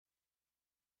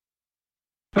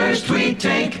First we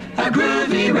take a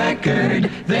groovy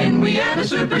record, then we add a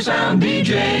super sound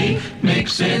DJ.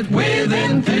 Mix it with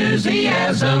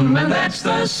enthusiasm, and that's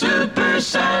the super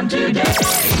sound today.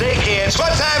 Say kids,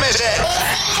 what time is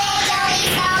it?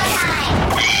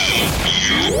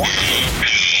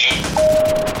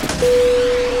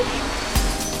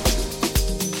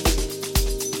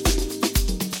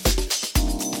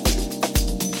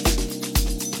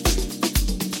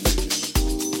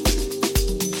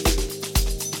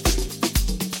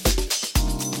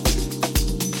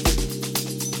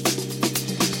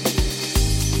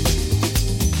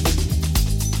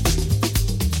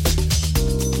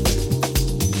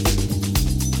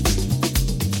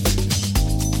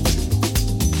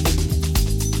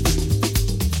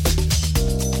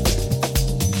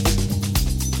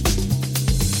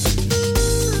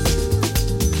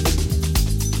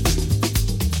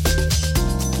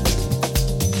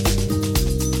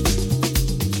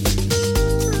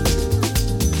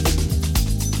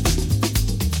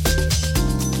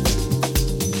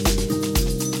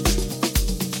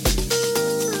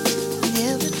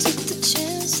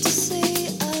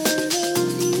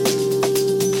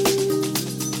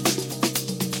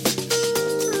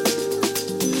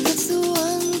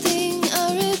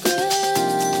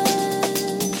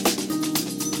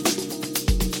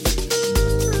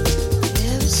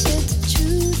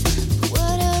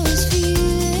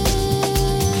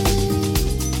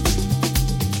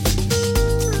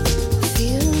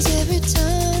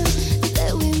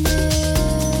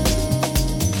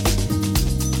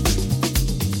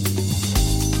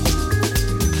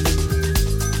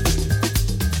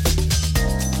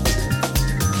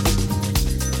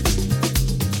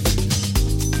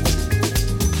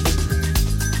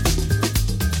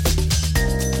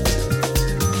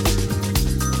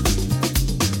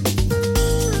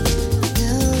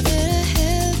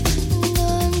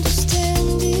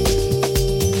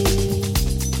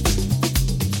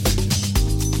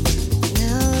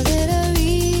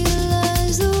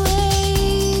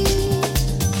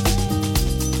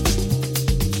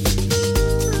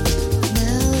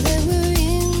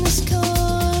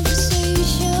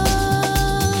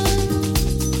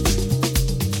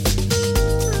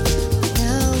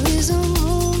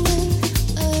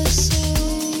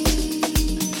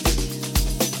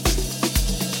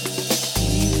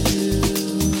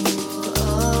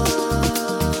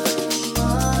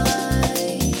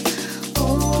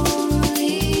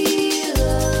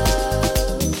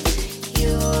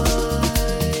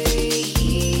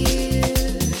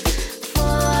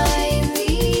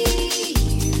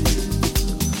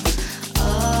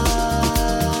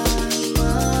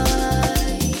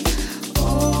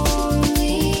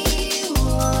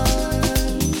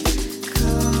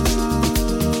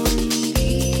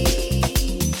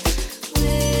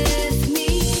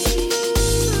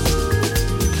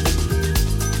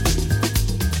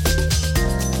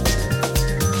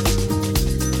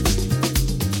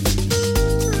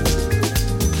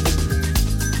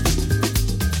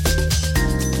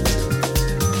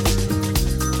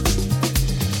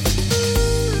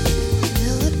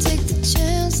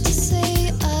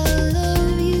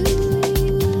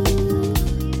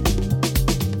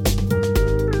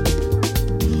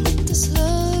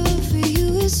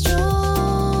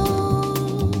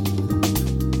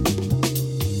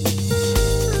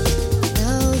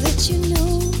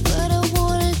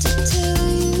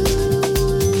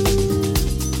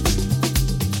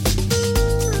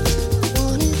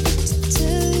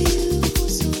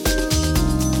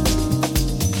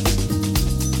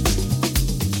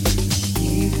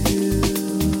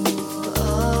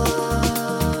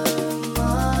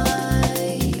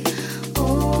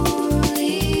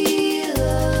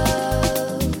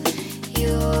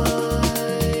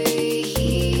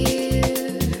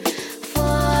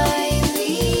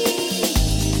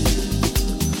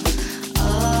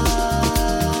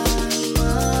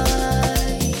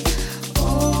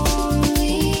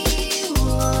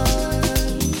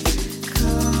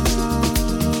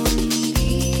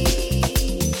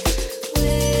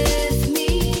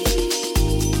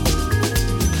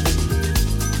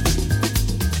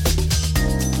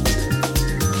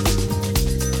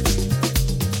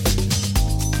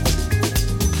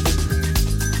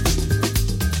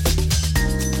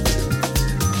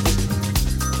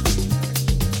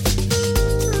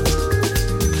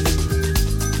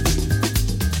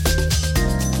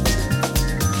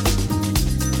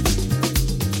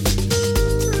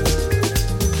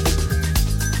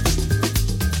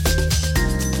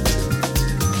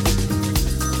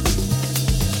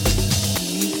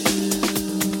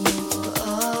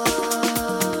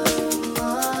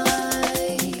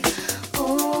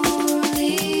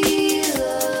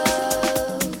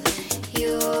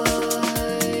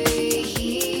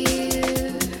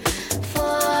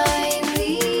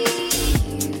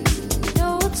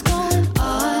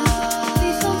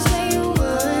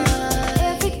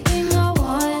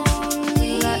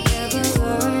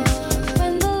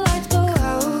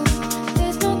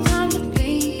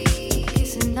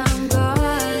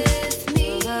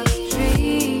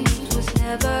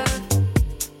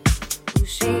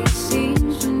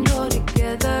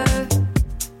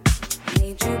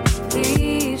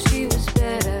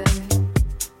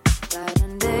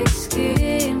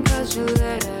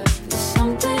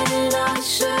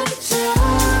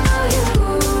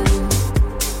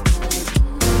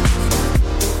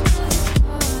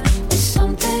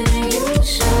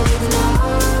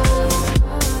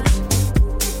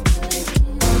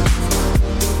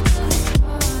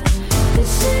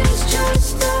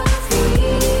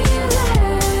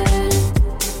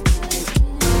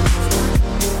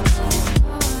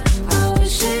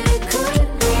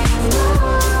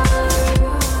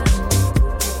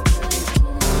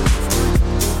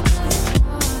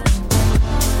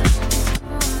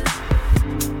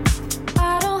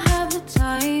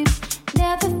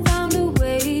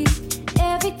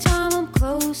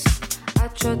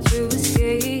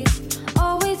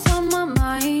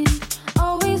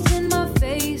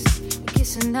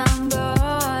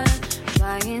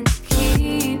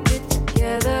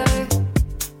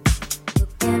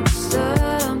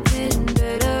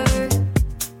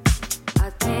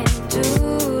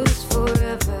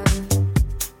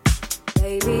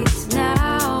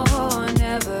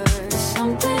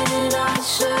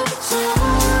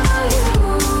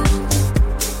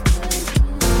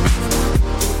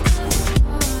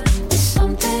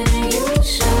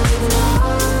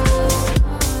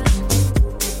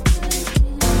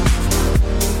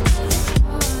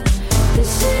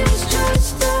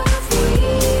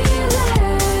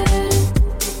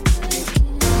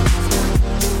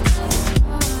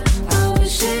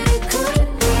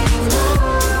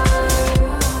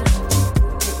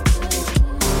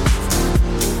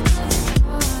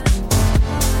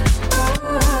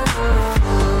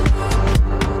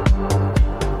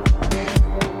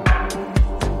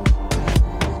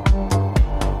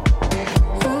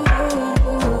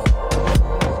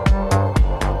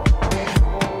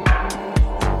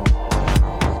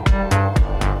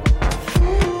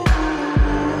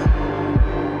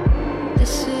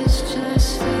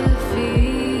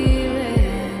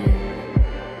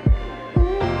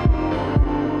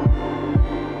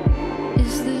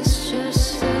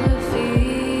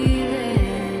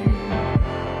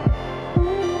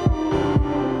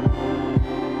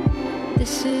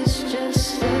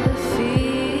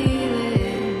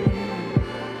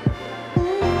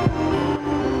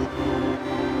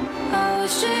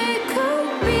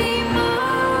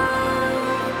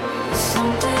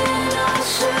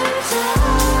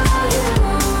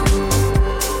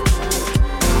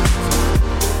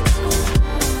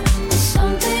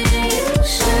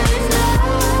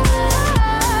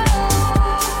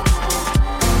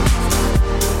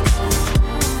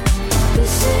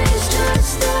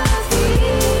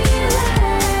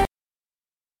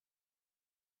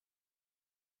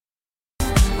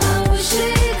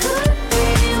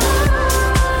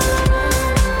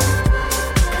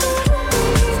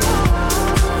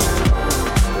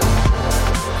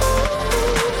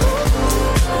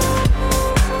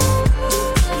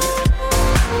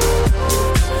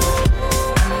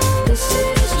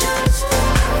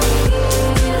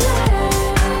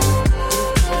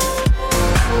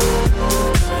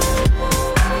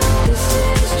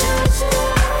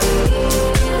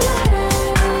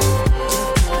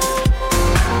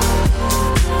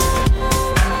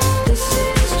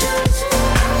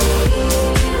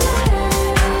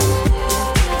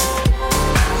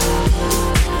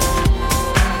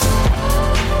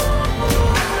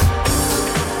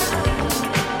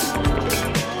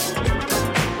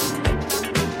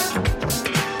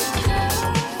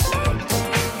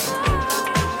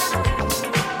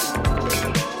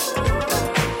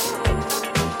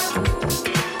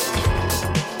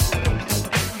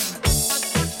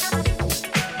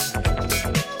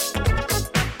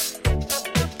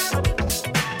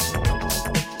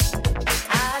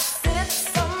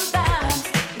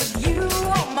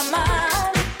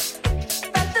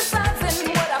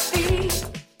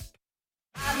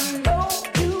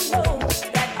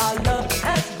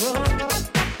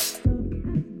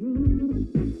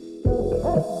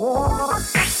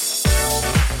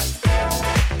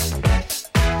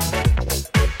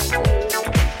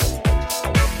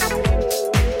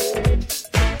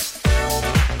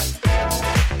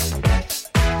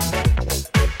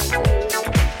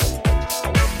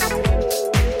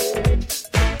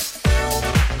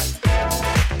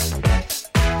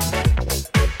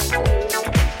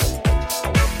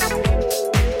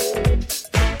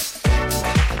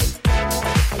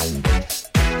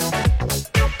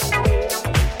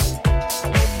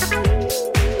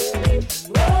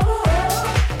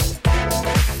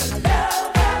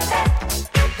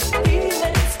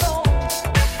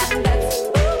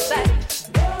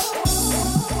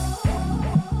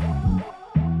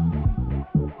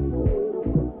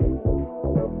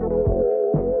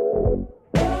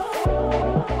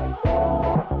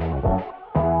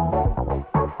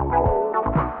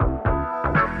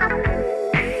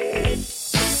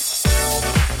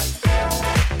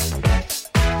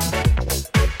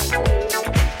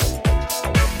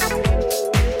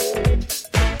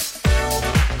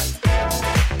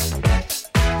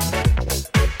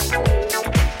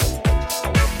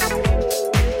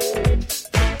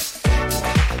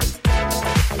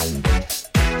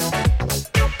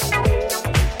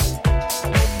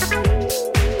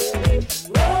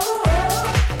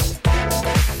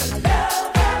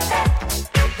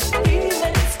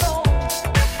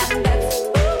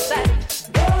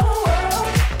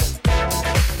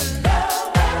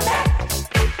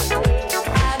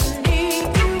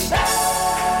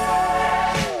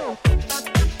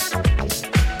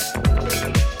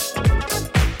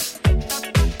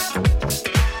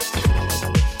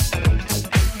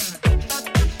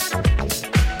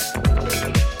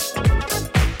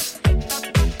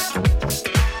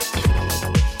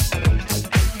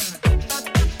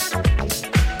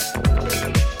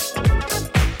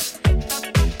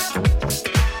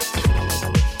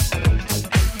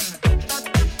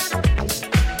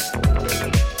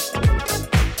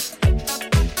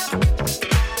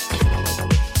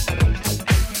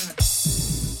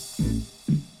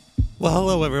 Well,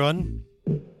 hello, everyone.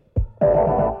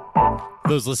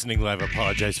 Those listening live,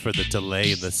 apologize for the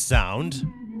delay in the sound.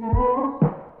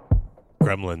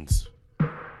 Gremlins.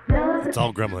 It's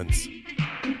all gremlins.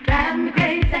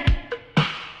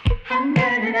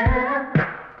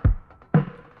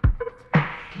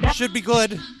 Should be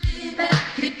good.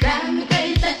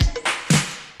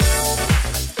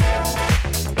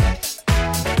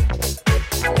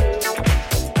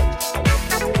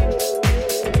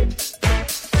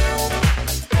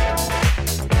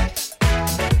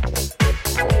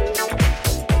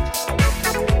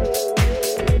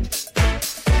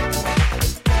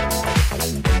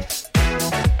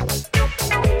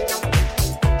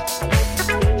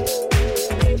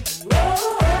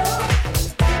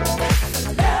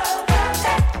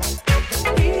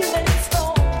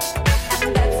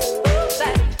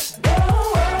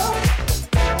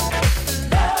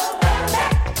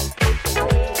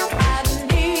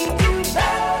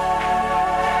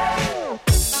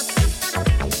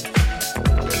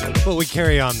 but we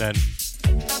carry on then.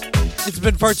 It's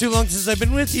been far too long since I've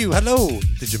been with you. Hello.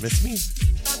 Did you miss me?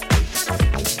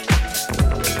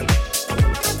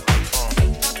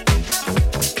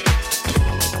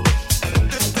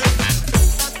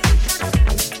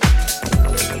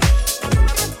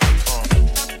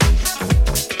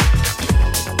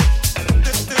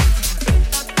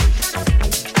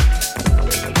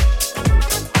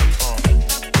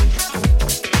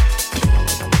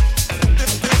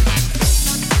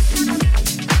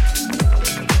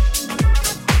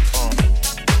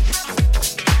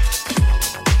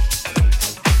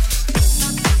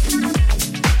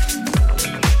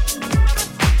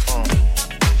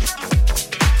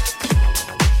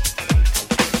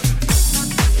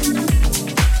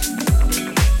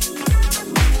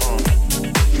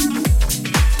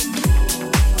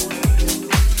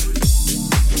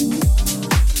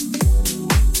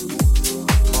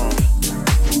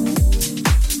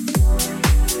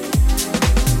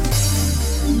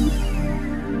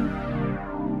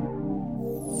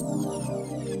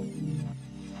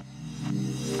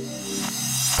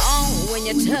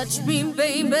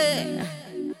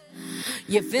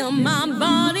 You fill my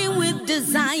body with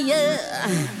desire.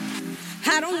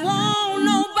 I don't want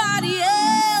nobody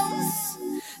else.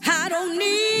 I don't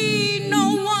need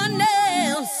no one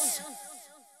else.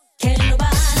 Can't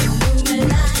nobody move me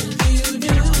like you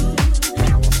do.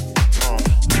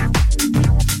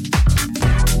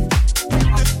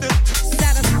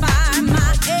 Satisfy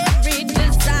my every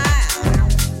desire.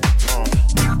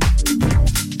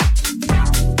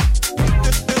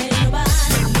 Can't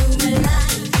nobody move me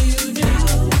like you do.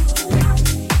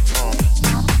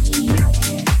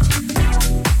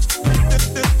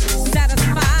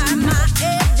 Satisfy my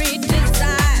every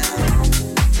desire.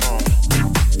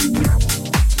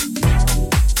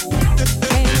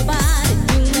 Can't nobody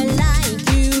do me like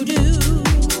you do.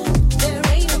 There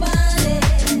ain't nobody,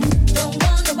 don't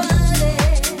want nobody.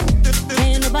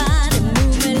 Can't nobody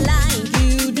move me like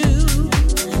you do.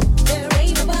 There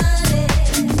ain't nobody,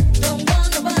 don't want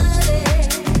nobody.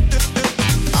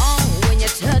 Oh, when you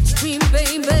touch me,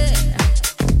 baby,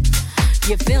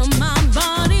 you fill my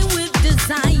body with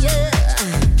desire.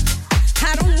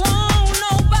 I don't want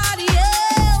nobody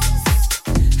else.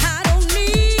 I don't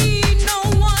need no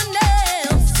one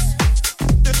else.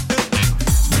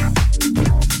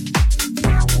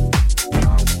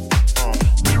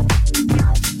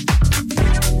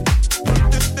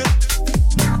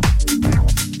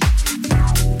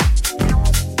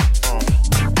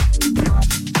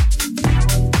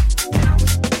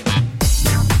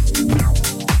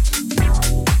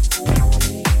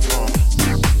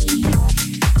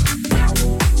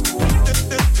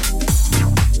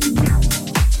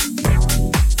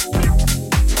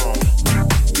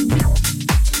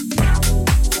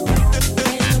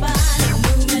 Can't nobody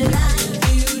move me like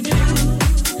you do.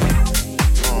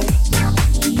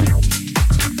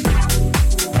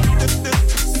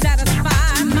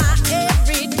 Satisfy my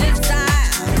every desire.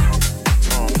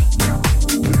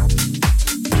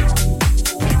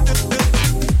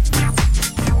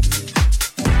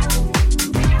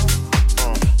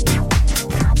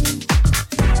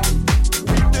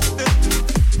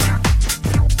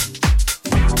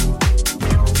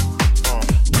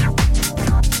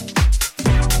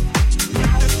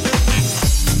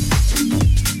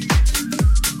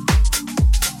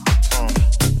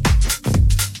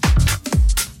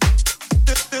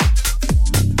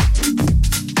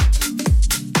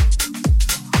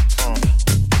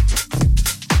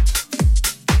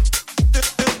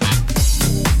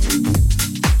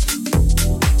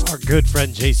 Our good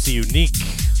friend JC Unique.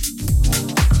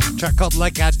 Track called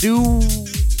Like I Do.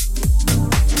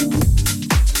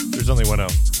 There's only one O.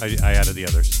 I added the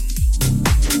others.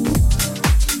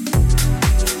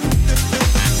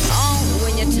 Oh,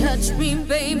 when you touch me,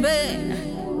 baby,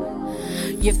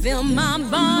 you fill my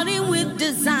body with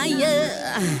desire.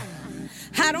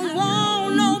 I don't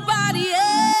want nobody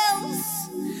else.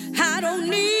 I don't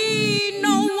need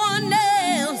no one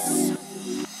else.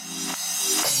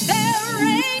 There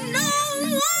ain't no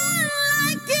one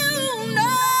like you,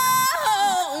 no.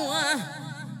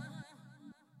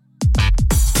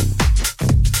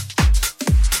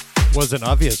 Wasn't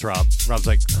obvious, Rob. Rob's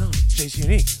like, oh, JC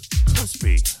Unique. Must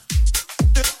be.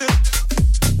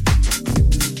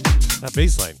 That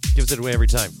bass line gives it away every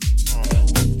time.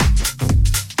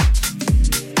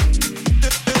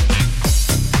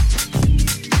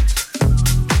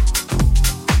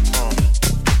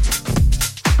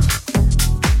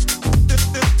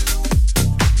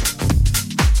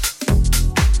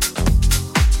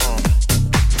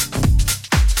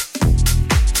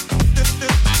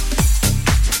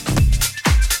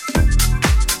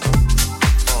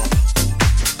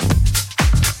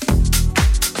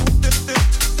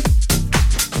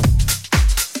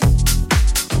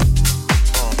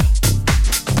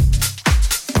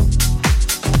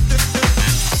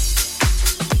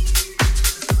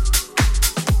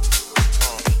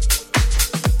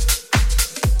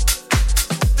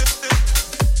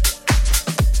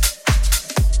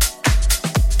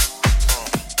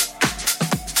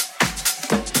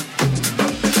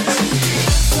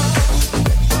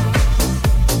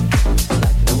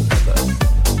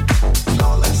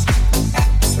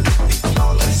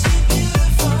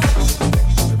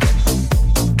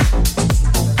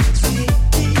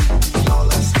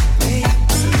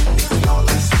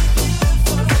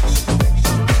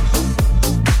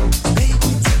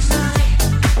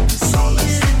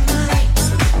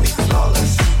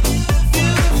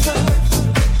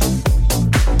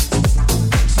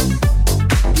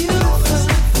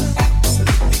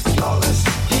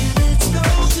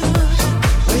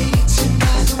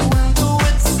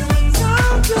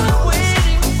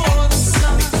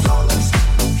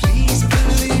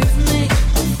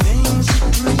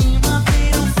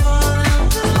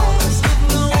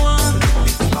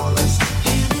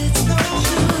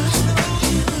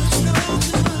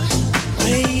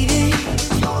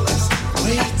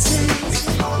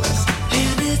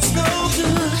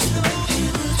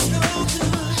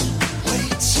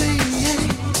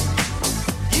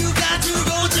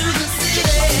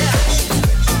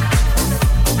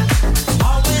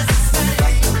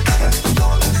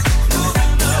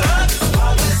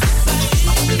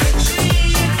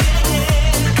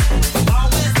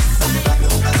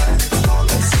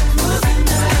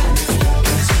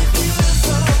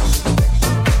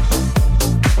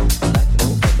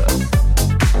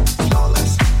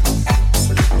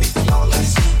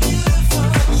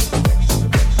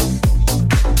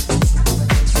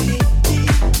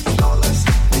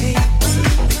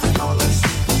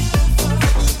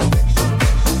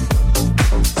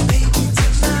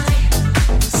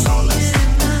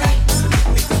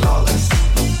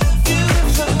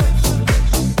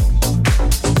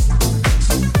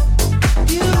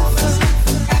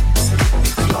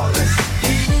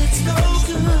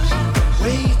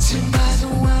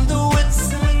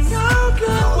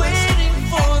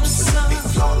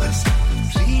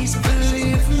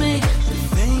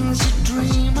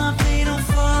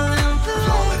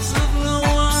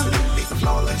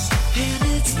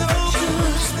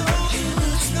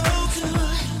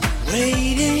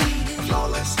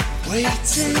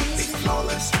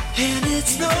 and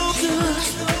it's no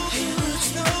good.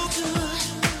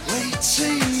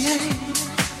 Waiting,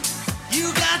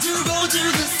 you got to go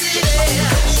to the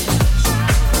city.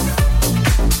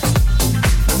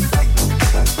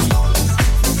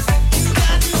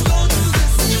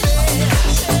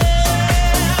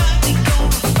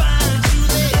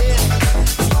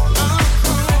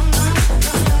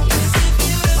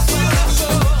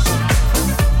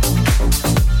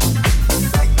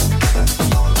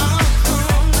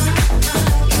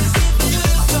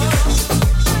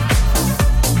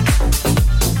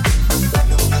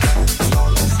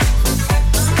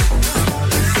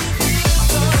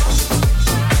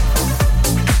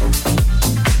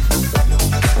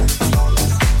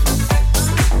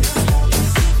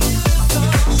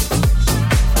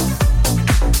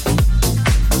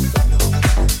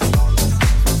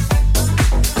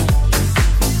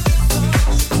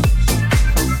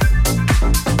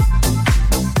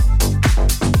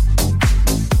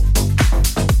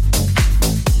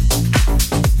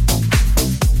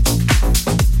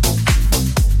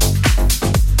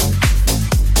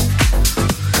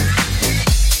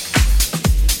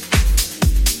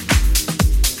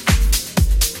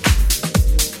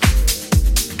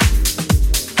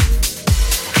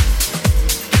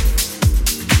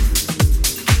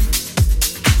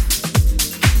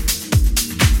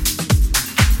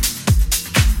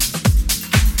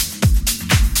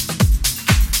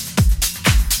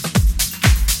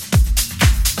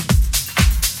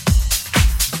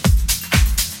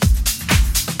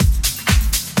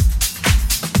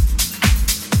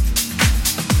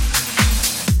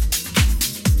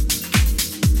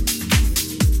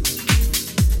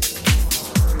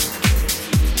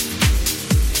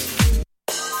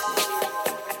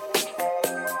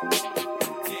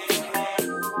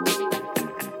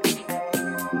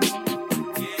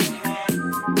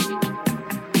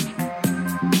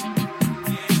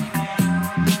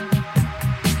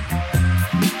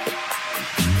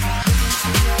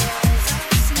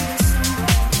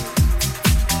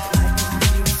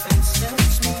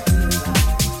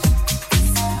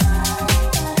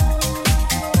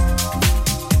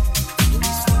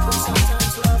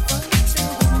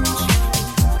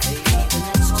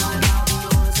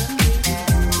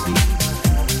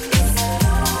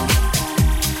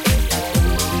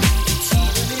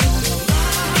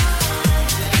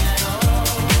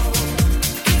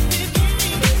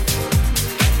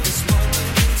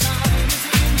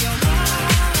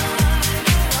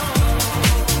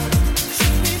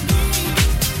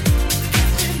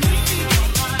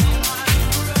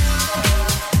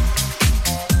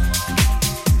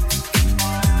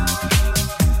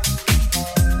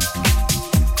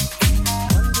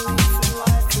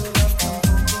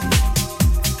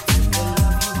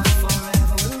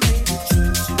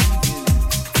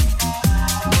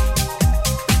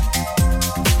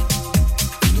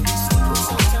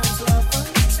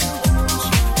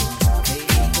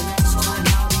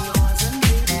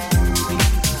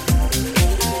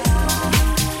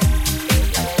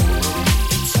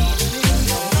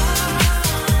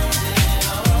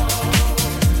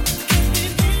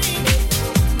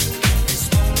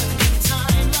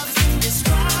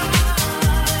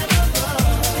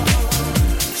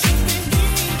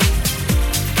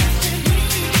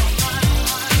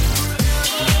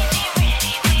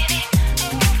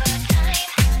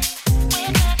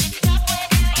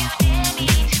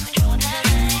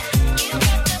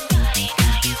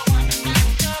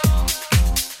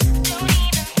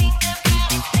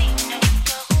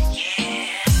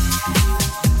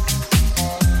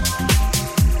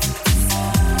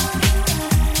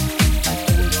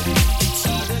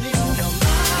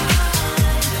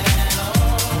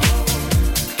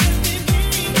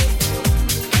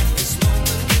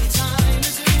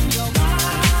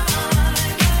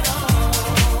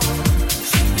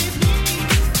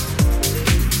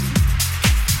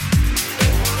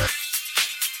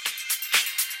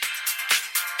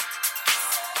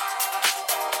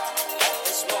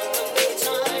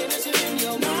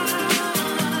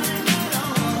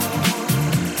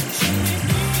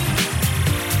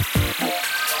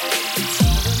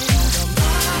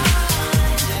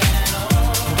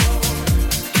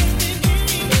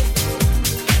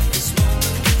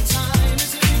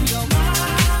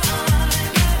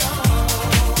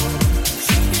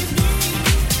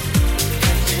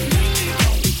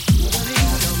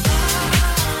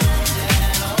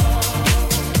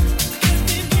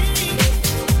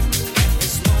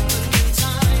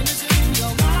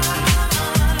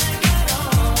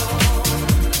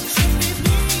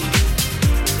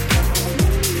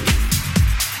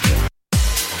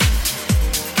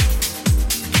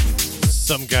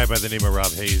 the name of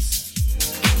Rob Hayes.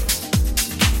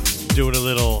 Doing a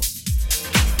little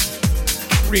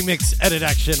remix edit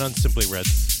action on Simply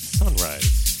Red's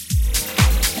Sunrise.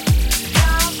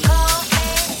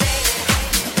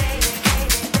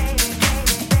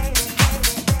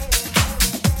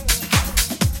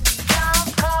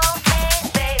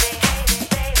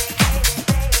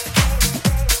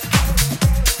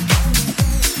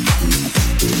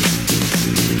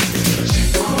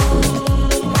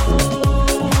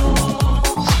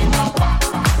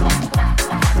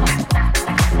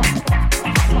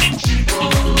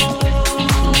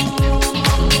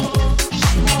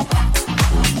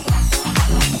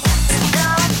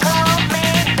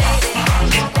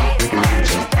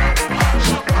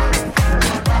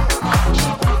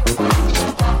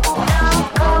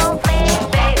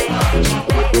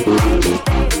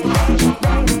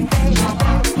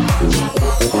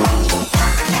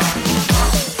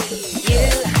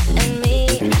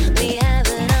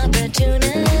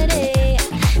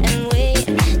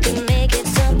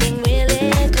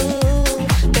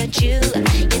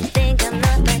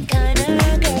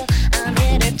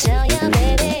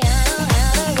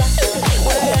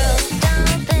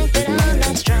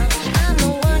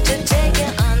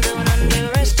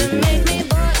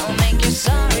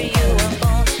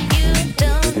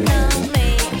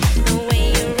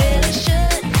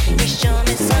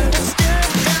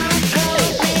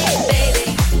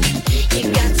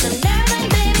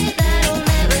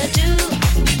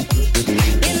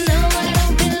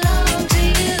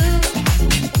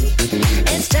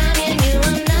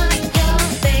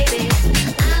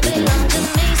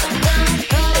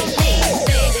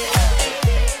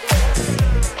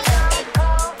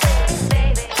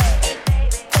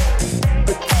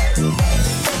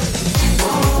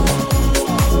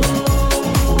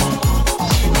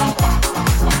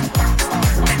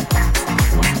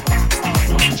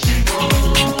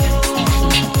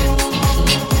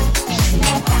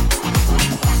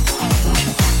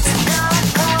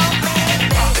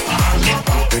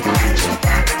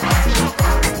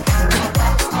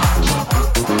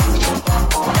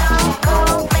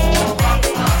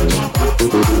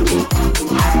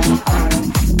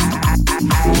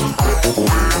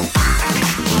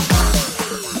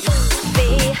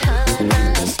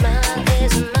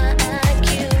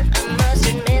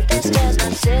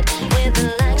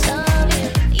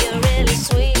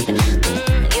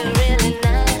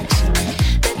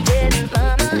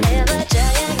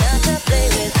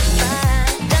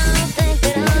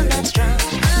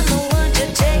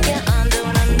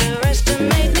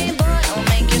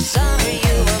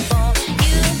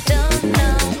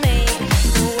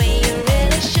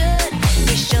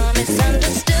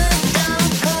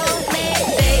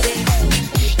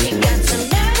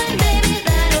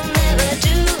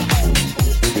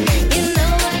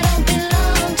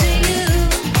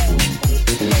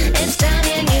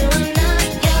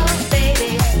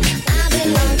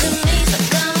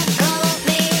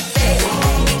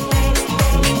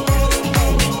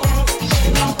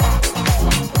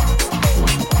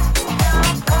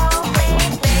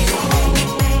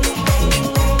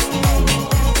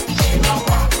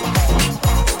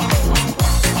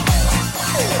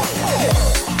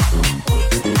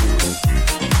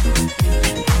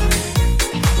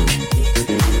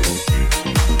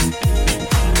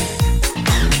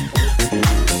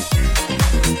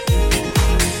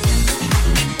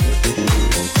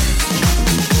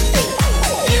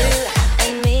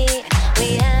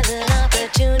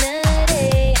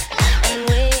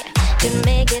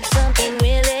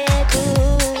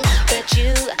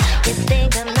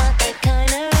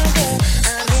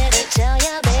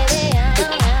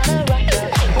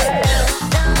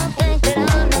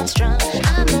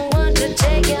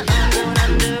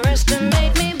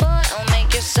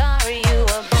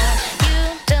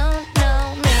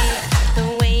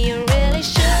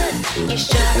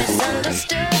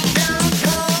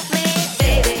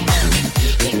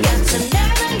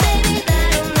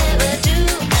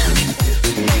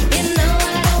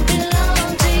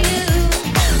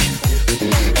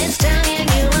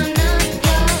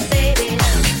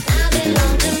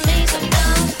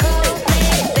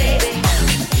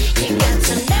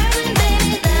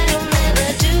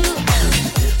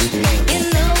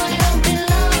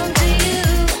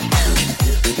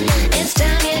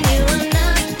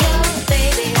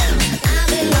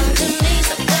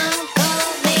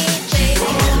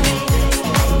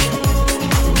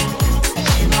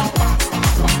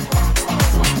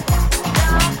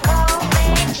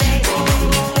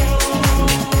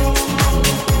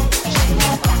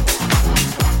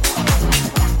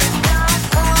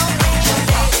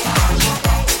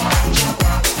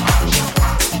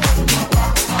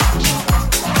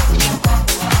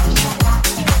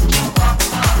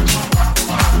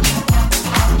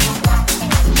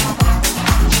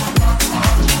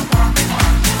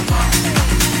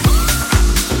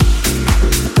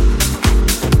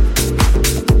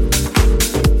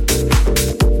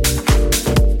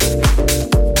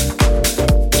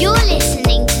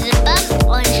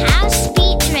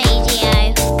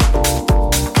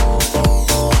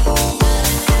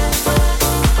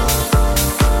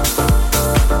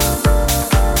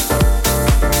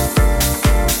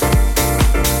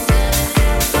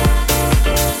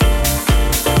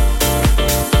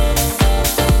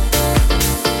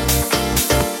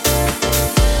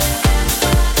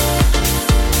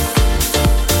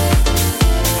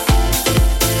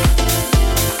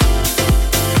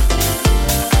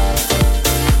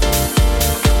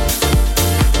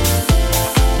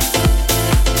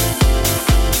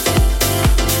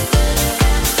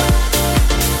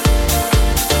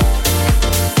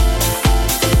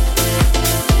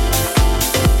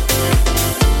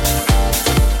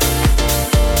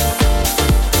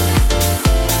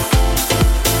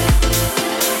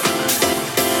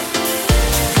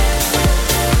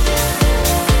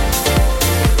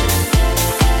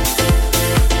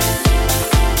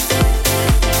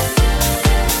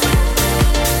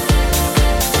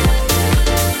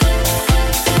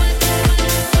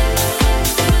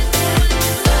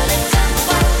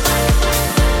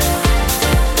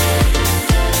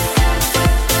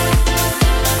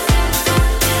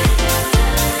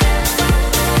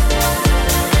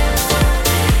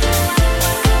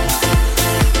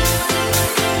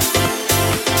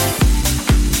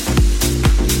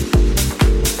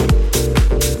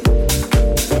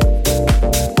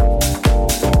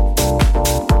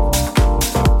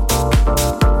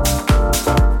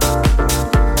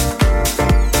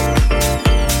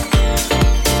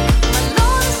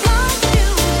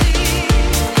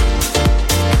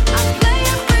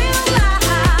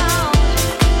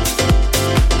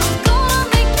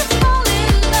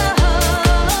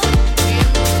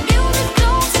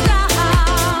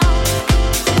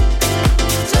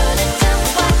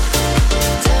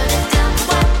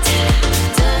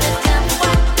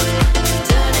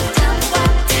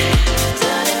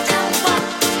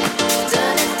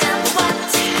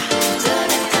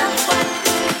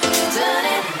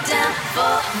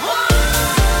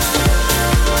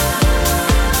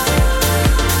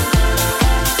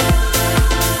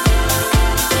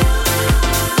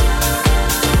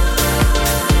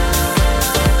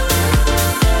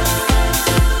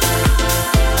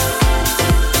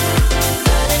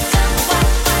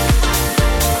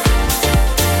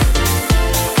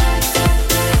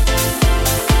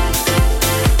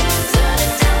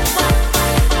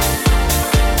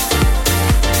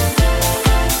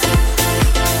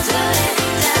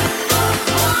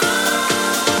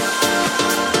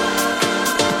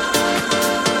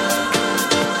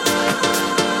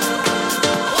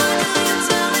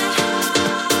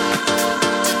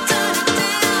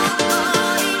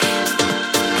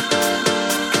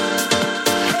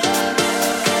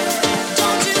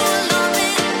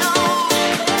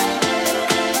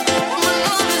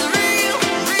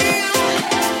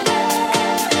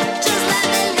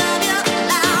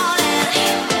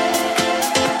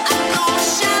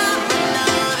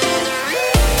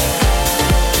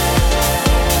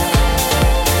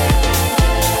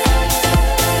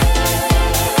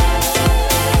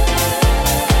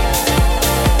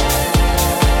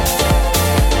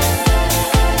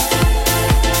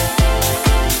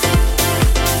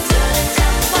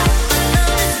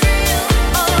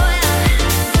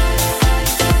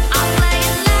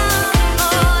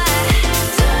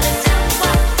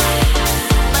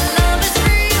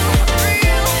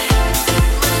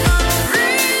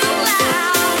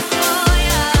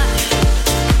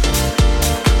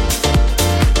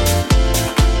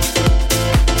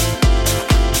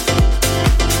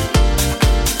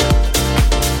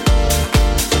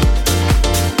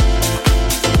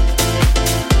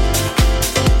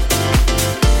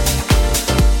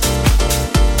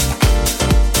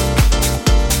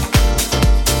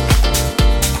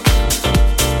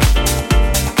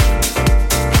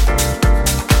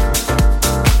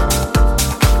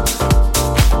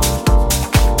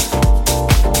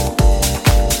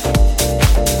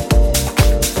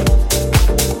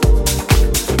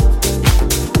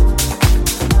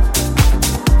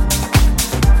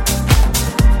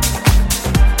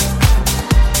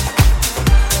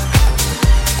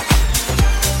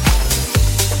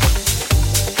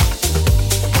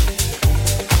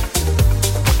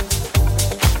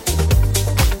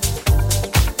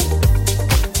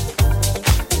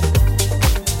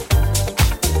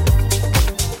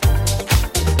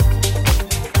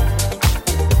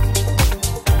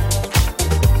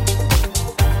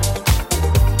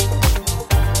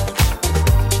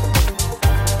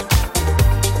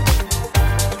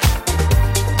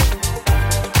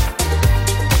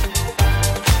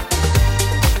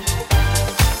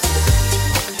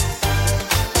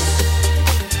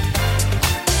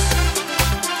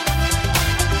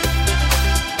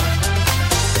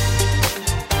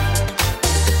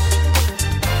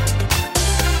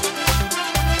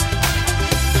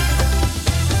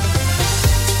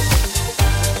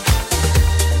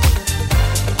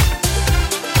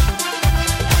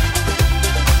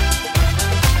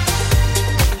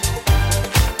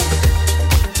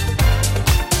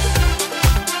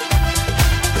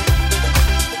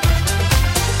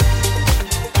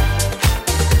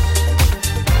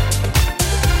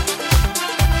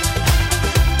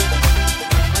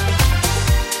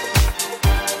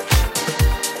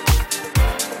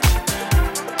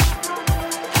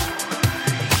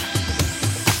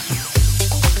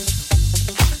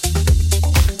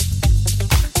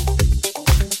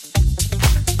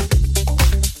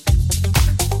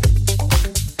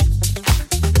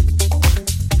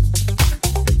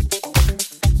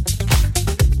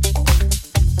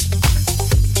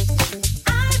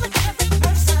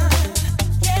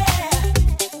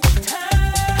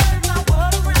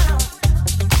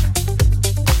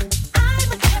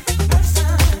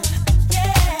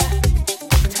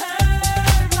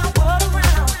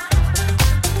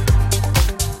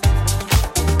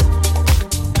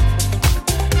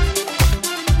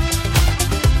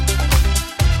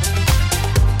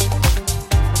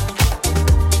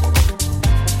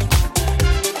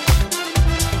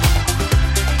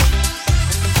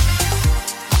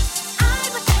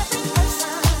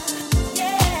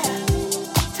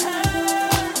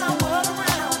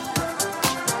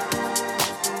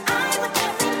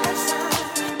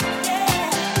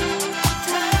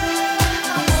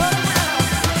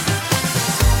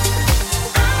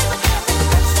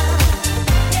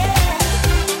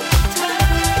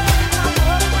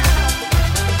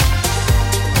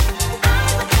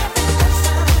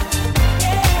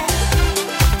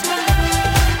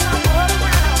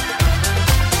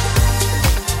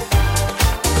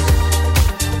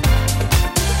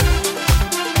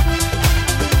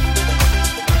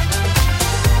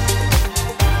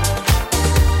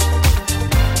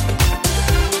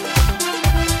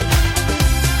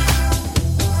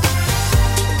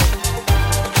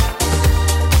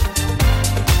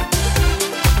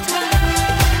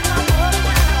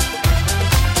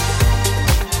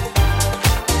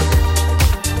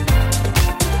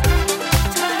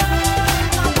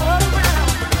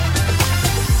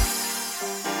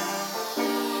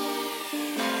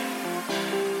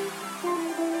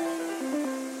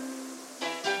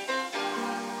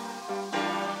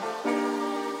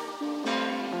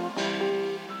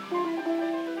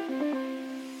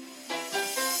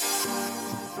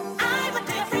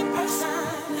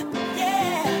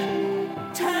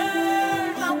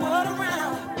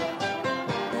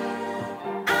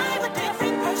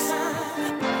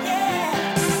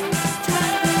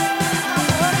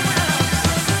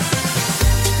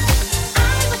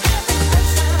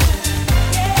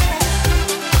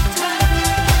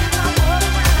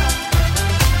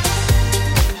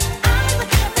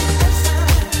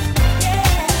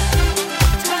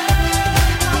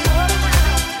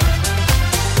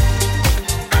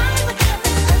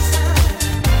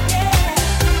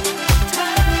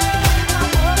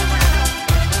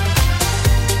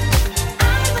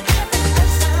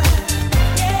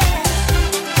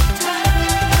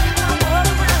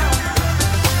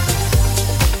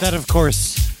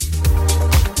 course,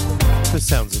 the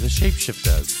sounds of the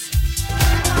Shapeshifters.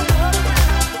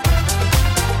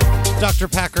 Dr.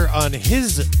 Packer on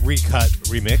his recut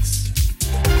remix.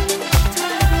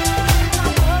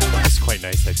 It's quite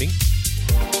nice, I think.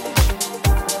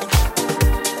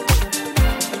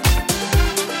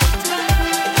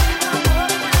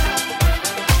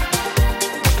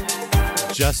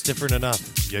 Just different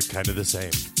enough, yet kind of the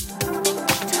same.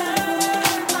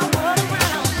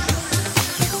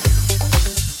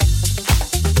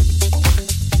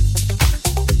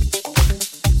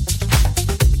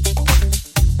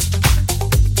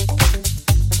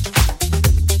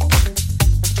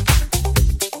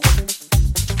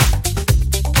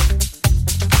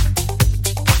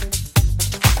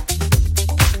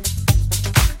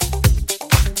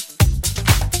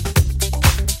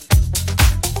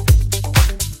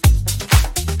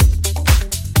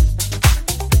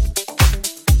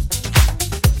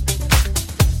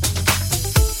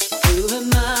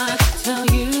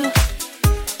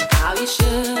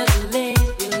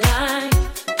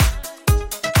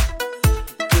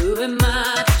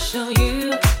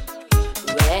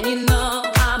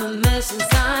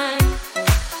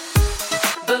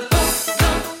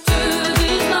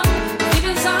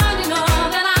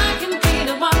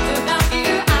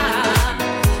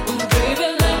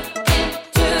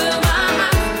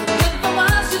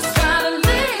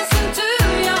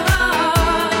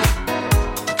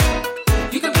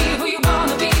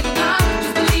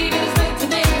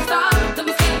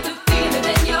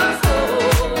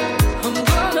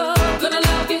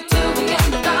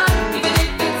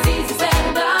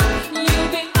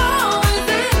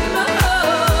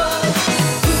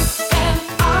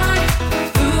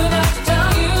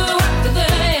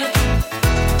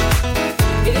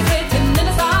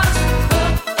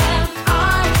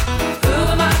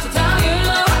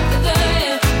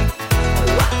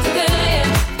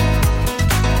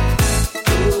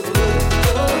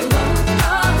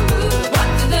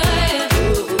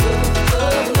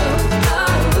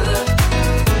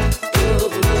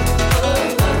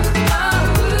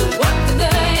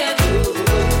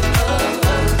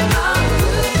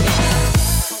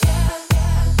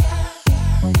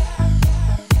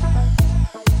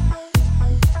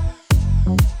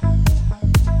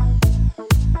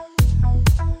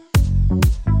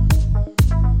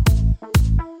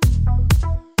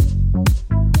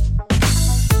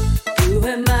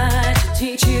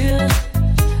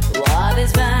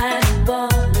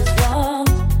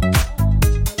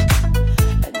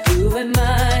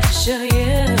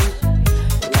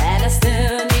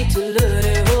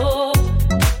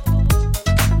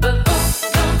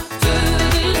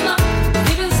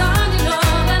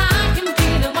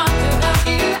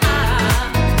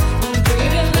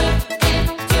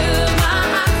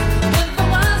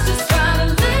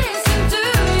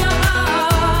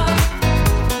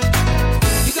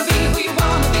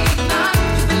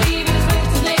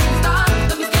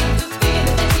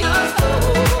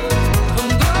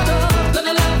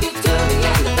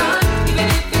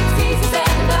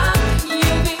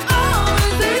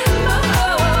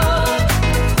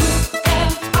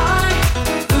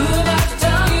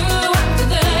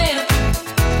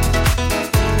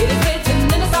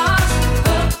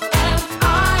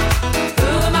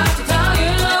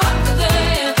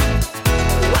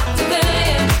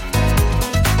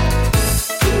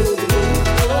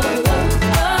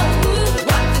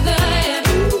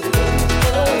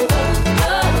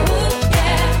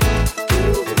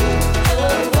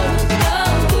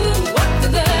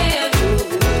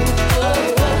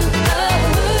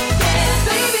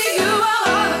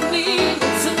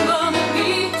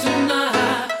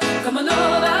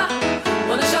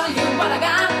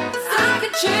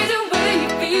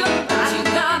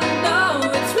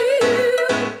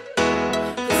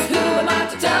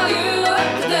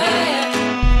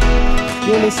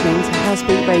 listening to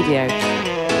Housebeat Radio.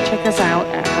 Check us out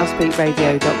at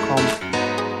housebeatradio.com.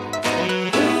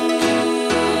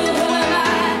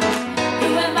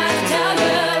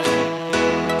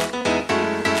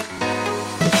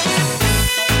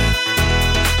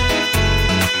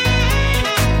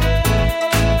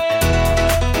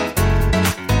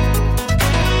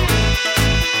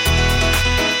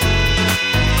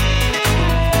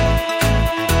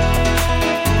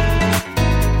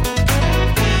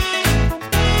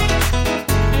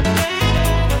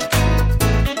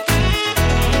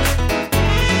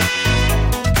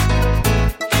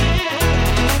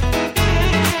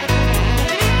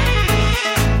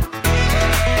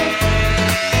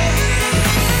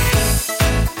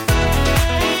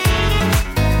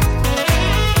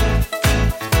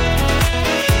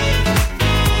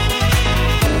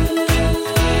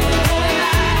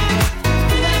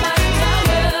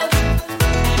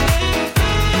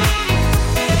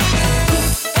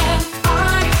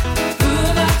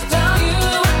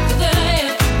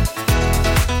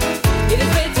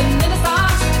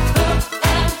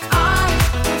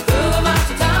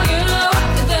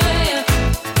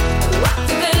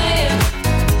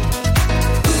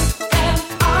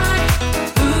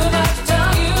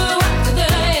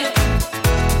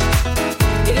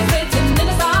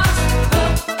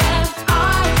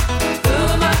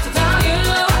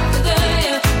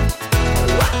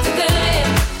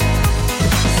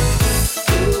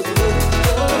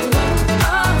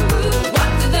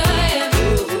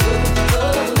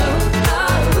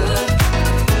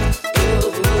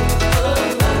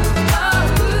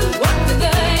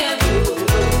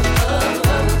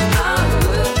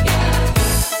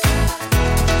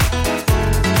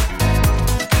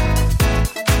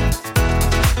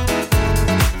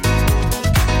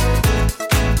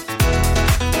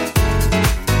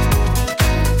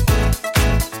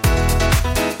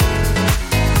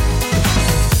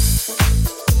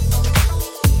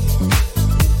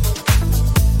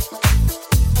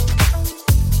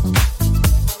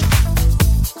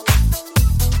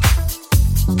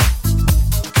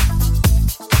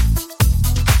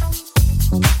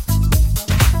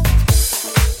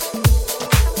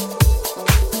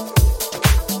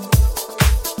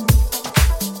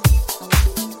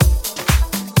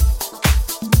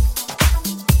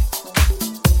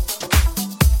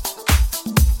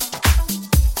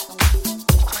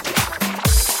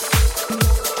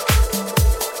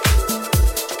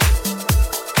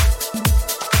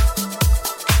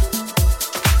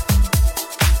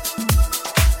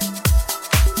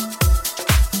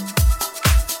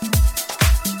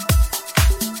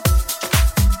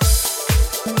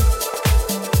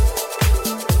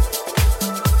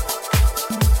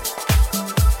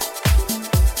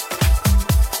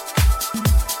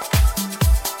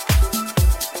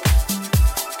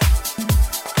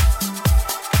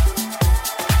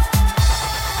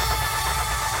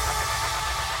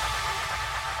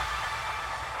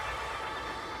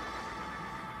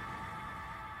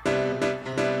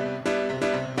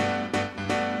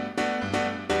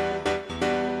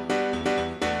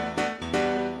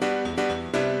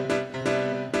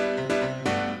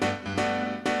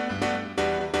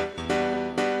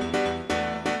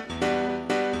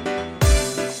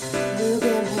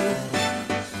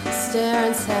 stare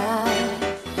inside,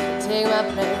 take my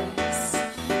place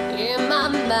in my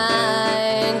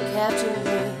mind, capture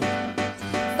me,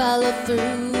 follow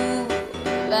through,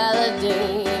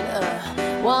 validate,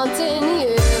 wanting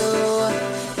you.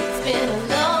 It's been a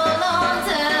long, long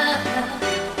time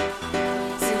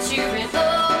since you've been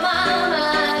on my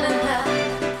mind, and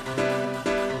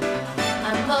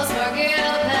I must forget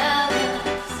about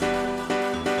us.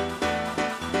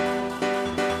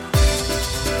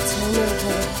 Tell me,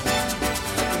 babe,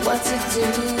 what to do,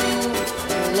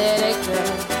 let it go,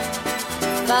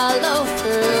 follow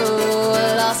through,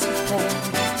 lost your pain,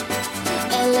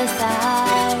 endless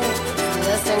eyes,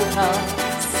 listen calls,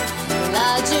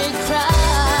 logic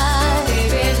cries.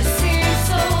 Baby, this seems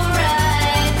so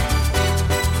right.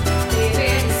 Baby,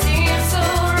 this seems so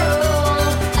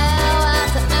wrong. Hour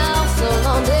after hour, so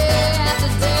long, day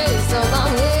after day, so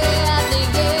long, year after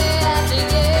year after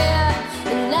year,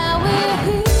 and now we're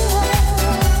here.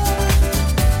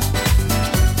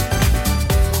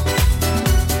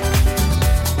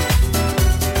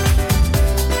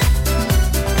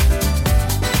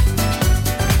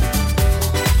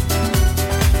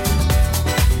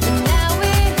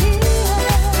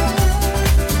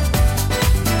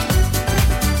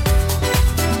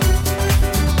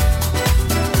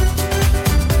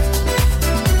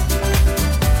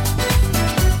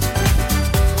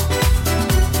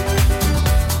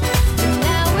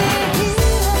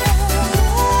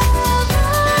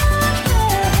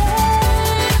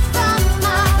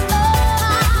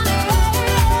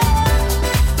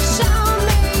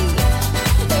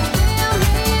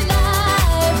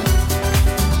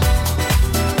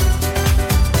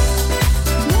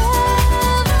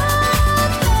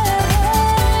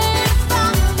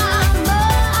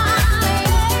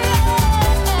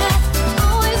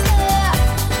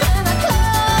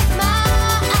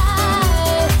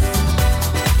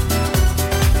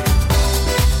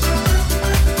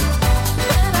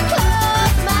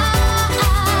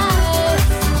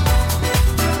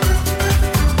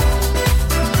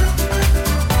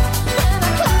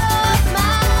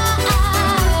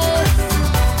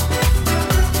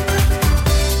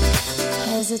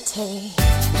 Hesitate,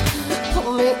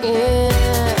 pull me in,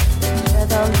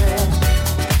 breath on breath,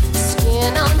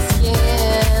 skin on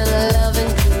skin,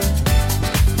 loving you,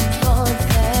 falling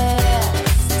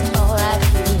fast, alright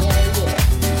here, yeah.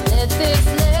 Let this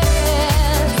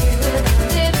last,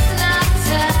 lips locked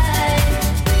tight,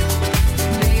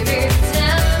 baby,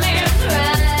 time is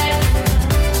right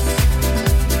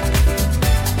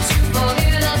to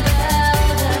forget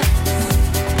about us.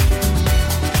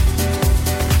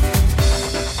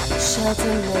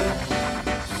 Shelter me,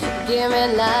 give me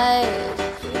light,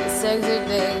 sexy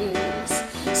days,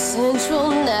 sensual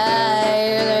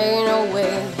night, there ain't no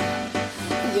way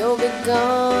you'll be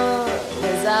gone,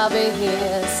 'cause I'll be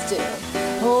here still,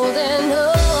 holding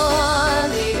on.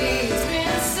 Baby, it's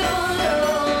been so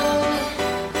long,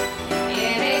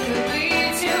 and it could be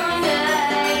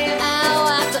tonight. Hour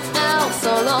after hour,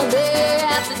 so long, day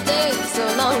after day, so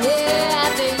long, year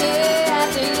after year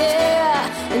after year,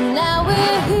 and now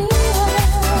we're here.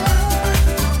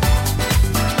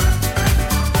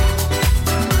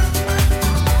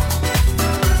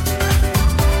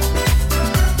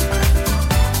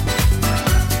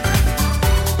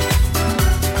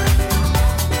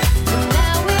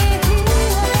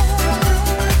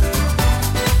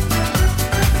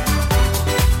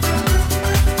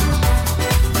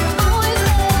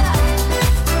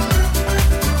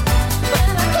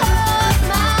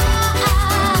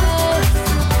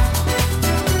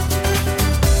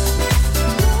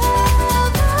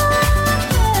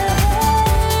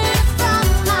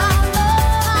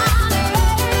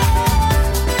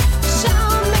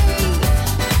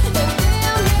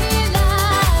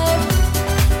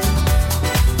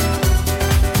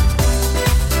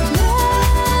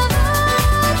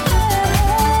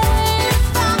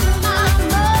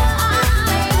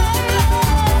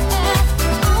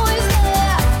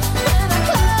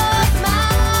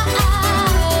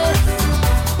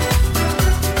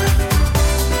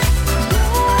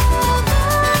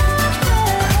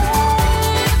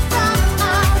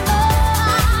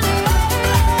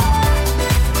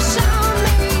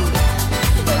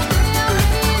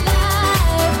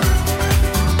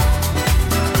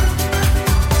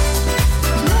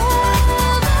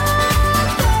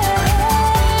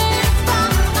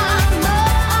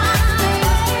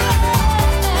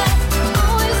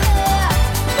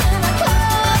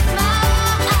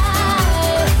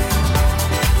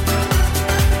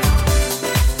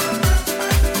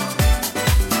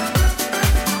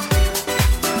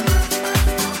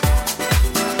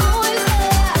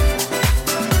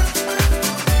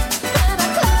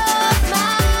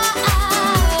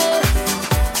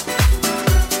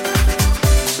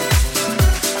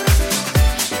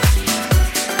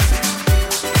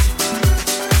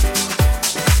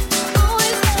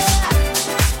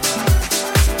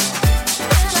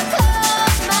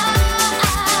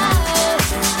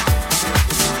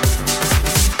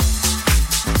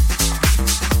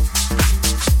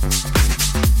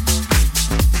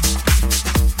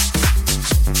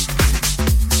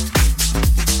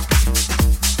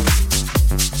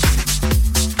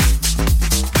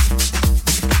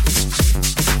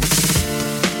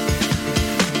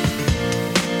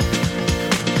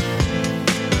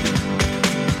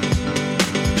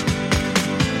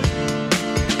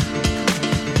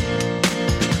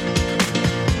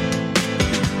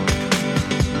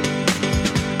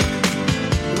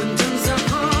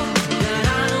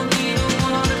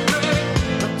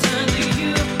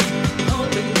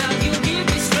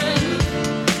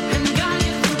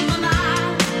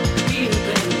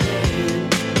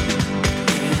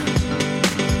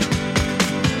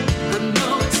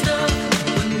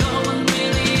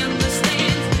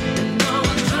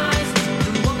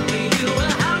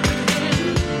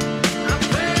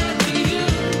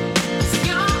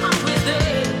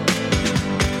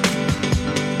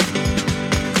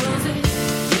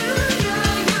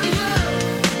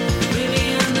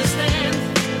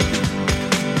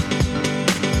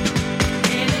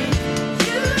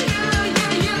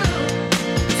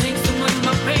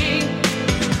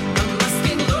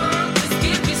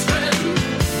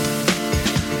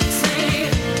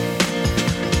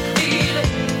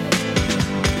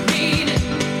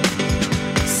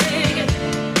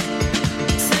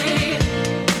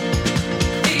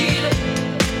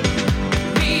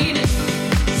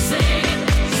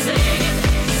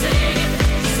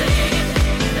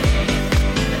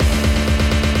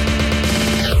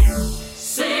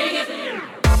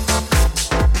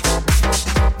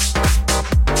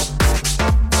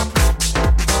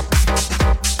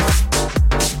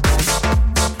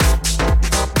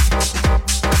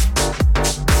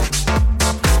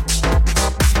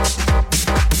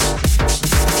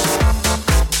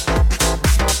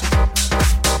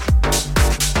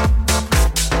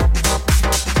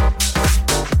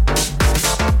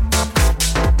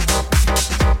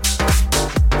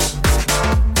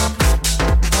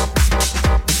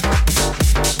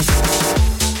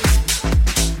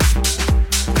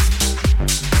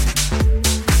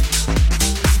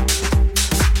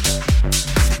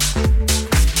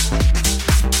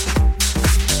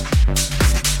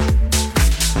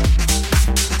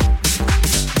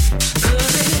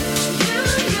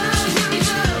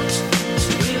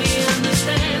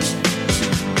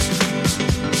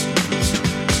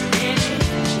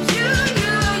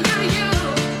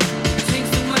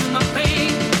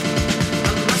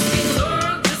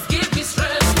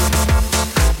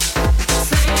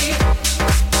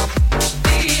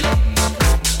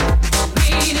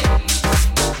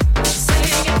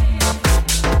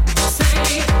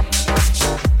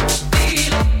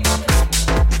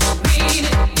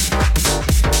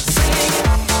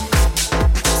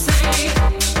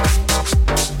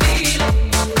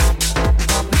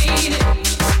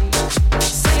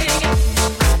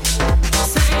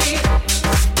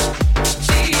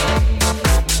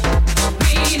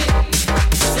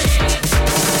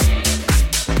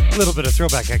 A little bit of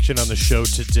throwback action on the show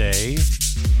today.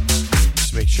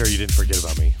 Just make sure you didn't forget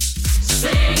about me.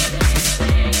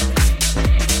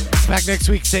 Back next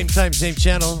week, same time, same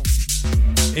channel.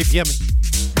 8 p.m.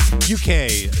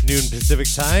 UK, noon Pacific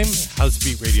time,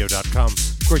 housebeatradio.com.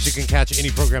 Of course, you can catch any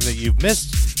program that you've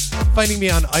missed. Finding me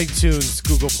on iTunes,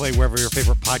 Google Play, wherever your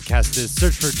favorite podcast is.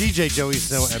 Search for DJ Joey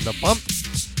Snow and The Bump.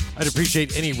 I'd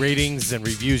appreciate any ratings and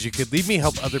reviews you could leave me,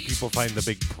 help other people find the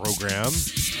big program.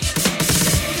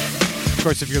 Of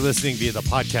course, if you're listening via the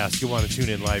podcast, you'll want to tune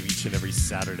in live each and every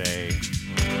Saturday.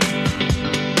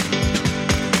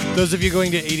 Those of you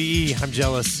going to ADE, I'm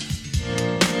jealous.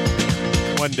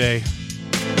 One day.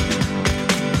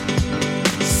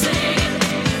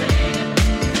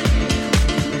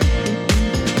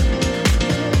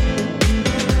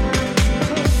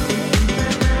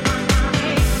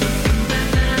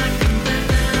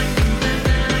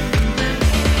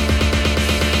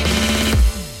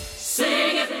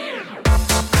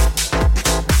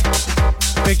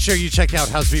 Make sure you check out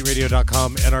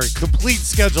housebeatradio.com and our complete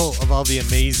schedule of all the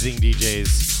amazing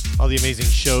DJs, all the amazing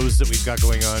shows that we've got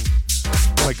going on.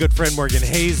 My good friend Morgan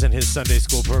Hayes and his Sunday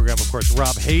school program, of course,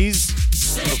 Rob Hayes,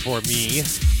 before me.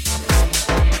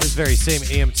 This very same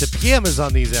AM to PM is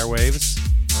on these airwaves.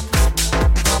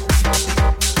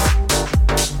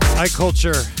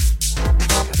 iCulture.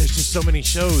 God, there's just so many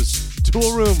shows.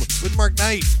 Tool Room with Mark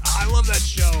Knight. I love that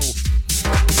show.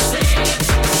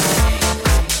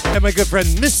 And my good friend,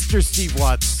 Mr. Steve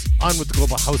Watts, on with the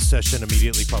Global House Session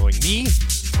immediately following me.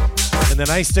 And then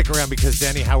I stick around because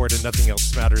Danny Howard and Nothing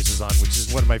Else Matters is on, which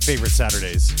is one of my favorite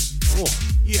Saturdays. Oh,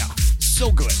 yeah,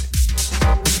 so good.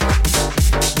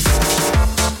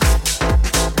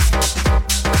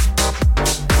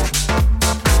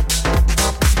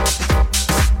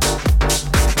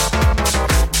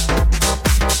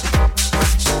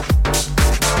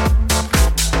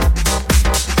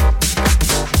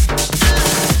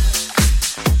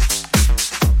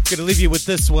 Going to leave you with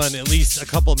this one, at least a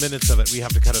couple minutes of it. We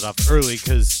have to cut it off early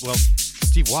because, well,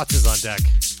 Steve Watts is on deck.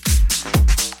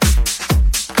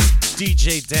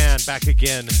 DJ Dan back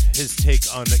again, his take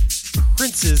on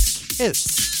Prince's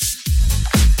Kiss.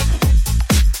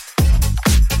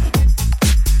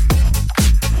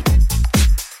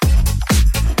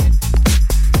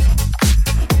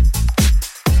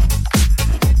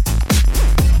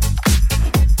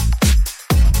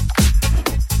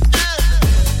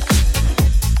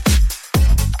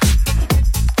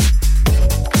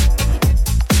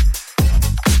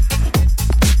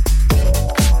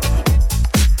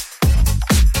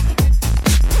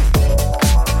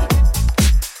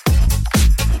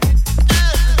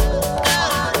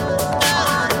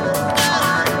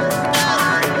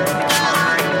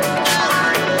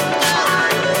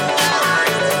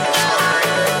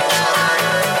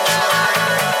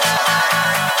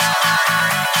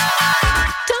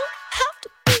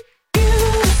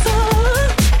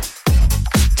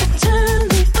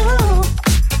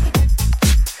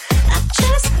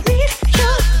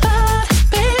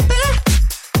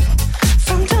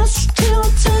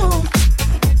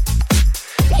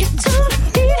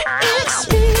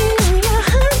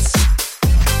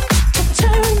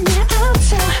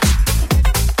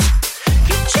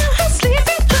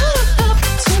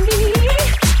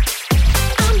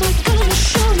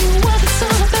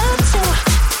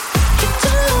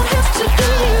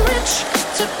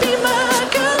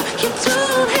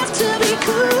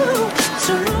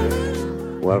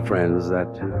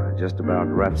 Just about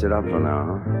wraps it up for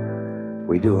now.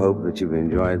 We do hope that you've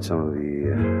enjoyed some of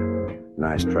the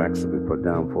nice tracks that we put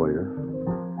down for you.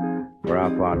 For our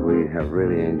part, we have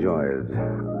really enjoyed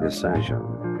this session.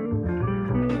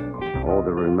 All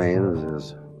that remains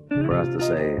is for us to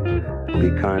say, be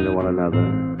kind to one another,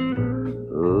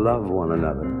 love one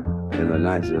another in the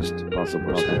nicest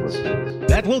possible sense.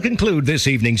 That will conclude this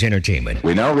evening's entertainment.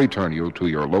 We now return you to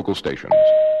your local stations.